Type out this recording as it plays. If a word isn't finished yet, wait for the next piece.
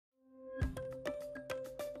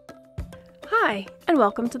Hi, and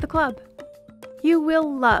welcome to the club. You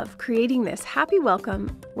will love creating this happy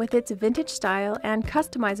welcome with its vintage style and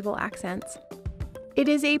customizable accents. It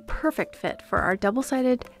is a perfect fit for our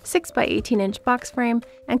double-sided 6x18-inch box frame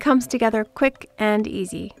and comes together quick and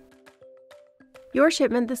easy. Your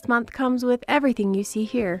shipment this month comes with everything you see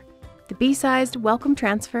here: the bee-sized welcome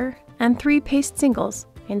transfer and 3 paste singles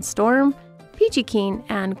in Storm, Peachy Keen,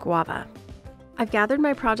 and Guava. I've gathered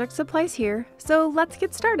my project supplies here, so let's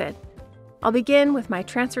get started. I'll begin with my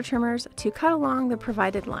transfer trimmers to cut along the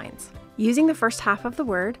provided lines. Using the first half of the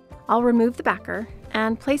word, I'll remove the backer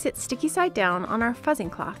and place it sticky side down on our fuzzing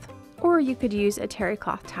cloth, or you could use a terry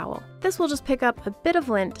cloth towel. This will just pick up a bit of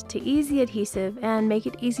lint to ease the adhesive and make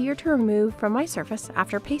it easier to remove from my surface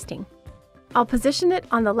after pasting. I'll position it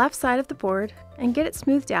on the left side of the board and get it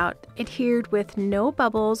smoothed out, adhered with no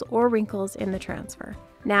bubbles or wrinkles in the transfer.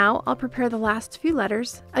 Now I'll prepare the last few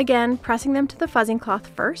letters, again pressing them to the fuzzing cloth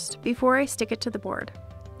first before I stick it to the board.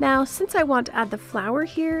 Now, since I want to add the flower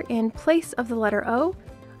here in place of the letter O,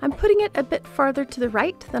 I'm putting it a bit farther to the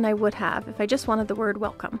right than I would have if I just wanted the word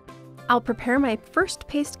welcome. I'll prepare my first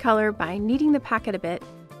paste color by kneading the packet a bit,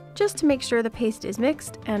 just to make sure the paste is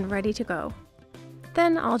mixed and ready to go.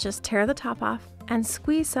 Then I'll just tear the top off and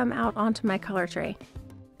squeeze some out onto my color tray.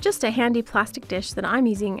 Just a handy plastic dish that I'm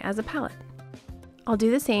using as a palette. I'll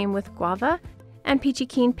do the same with Guava and Peachy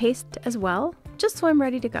Keen paste as well, just so I'm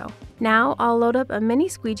ready to go. Now I'll load up a mini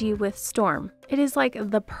squeegee with Storm. It is like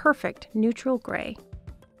the perfect neutral gray.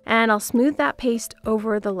 And I'll smooth that paste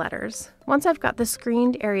over the letters. Once I've got the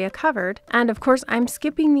screened area covered, and of course I'm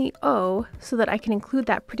skipping the O so that I can include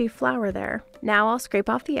that pretty flower there. Now I'll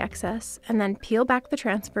scrape off the excess and then peel back the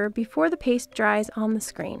transfer before the paste dries on the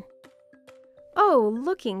screen. Oh,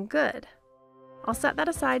 looking good! I'll set that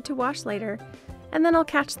aside to wash later, and then I'll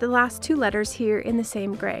catch the last 2 letters here in the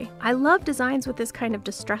same gray. I love designs with this kind of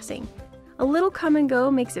distressing. A little come and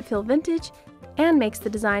go makes it feel vintage and makes the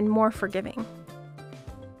design more forgiving.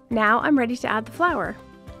 Now I'm ready to add the flower.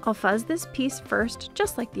 I'll fuzz this piece first,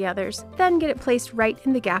 just like the others, then get it placed right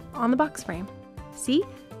in the gap on the box frame. See?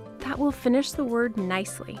 That will finish the word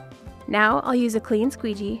nicely. Now I'll use a clean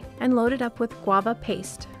squeegee and load it up with Guava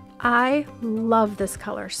paste. I love this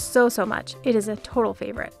color so much. It is a total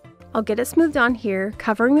favorite. I'll get it smoothed on here,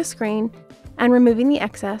 covering the screen and removing the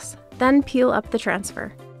excess, then peel up the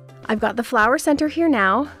transfer. I've got the flower center here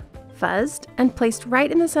now, fuzzed and placed right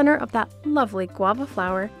in the center of that lovely guava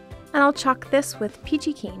flower, and I'll chalk this with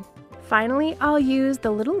Peachy Keen. Finally, I'll use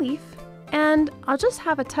the little leaf, and I'll just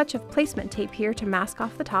have a touch of placement tape here to mask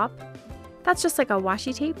off the top. That's just like a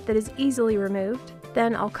washi tape that is easily removed.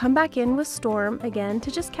 Then I'll come back in with Storm again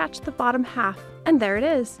to just catch the bottom half. And there it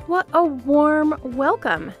is. What a warm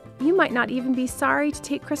welcome! You might not even be sorry to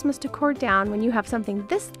take Christmas decor down when you have something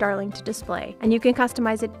this darling to display. And you can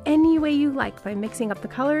customize it any way you like by mixing up the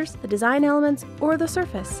colors, the design elements, or the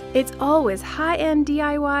surface. It's always high-end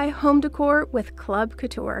DIY home decor with Club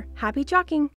Couture. Happy chalking!